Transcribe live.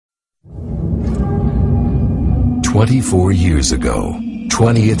24 years ago,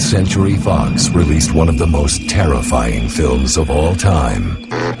 20th Century Fox released one of the most terrifying films of all time.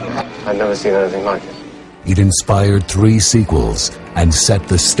 I've never seen anything like it. It inspired 3 sequels and set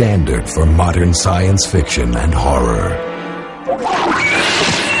the standard for modern science fiction and horror.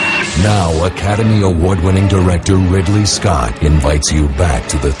 Now, Academy Award-winning director Ridley Scott invites you back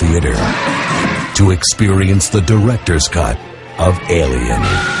to the theater to experience the director's cut of Alien.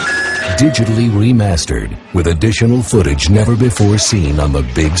 Digitally remastered with additional footage never before seen on the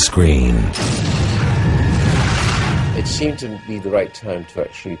big screen. It seemed to be the right time to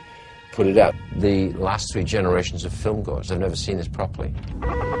actually put it out. The last 3 generations of filmgoers have never seen this properly.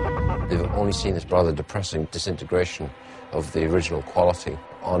 They've only seen this rather depressing disintegration of the original quality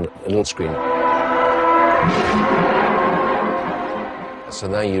on a little screen. So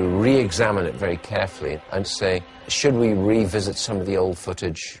now you re-examine it very carefully and say, should we revisit some of the old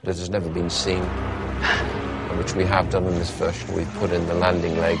footage that has never been seen, which we have done in this version. We've put in the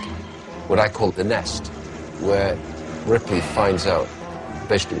landing leg, what I call the nest, where Ripley finds out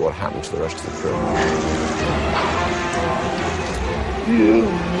basically what happened to the rest of the crew.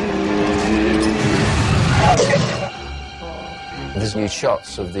 There's new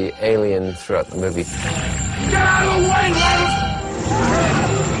shots of the alien throughout the movie. Get out of the way, lad!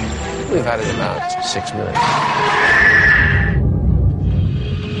 We've added about 6 minutes.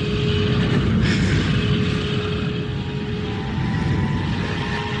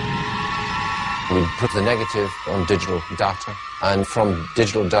 We put the negative on digital data, and from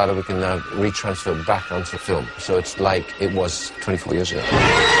digital data we can now retransfer back onto film. So it's like it was 24 years ago.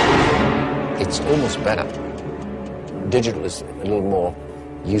 It's almost better. Digital is a little more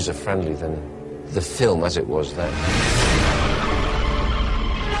user-friendly than the film as it was then.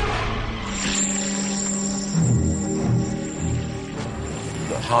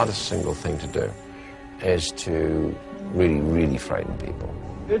 The hardest single thing to do is to really, really frighten people.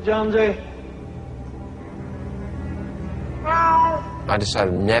 Good, Jonesy. I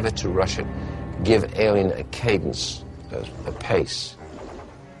decided never to rush it, give Alien a cadence, a pace,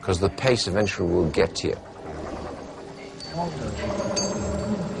 because the pace eventually will get to you.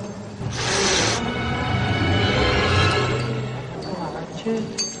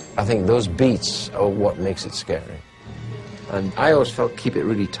 I think those beats are what makes it scary. And I always felt keep it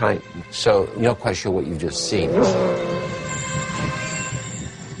really tight, so you're not quite sure what you've just seen.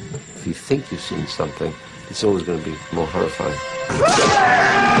 If you think you've seen something, it's always going to be more horrifying.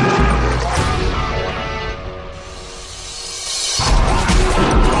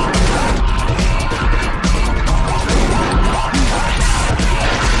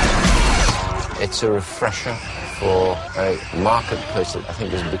 It's a refresher for a marketplace that I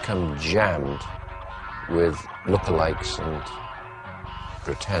think has become jammed with lookalikes and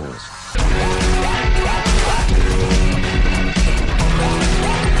pretends.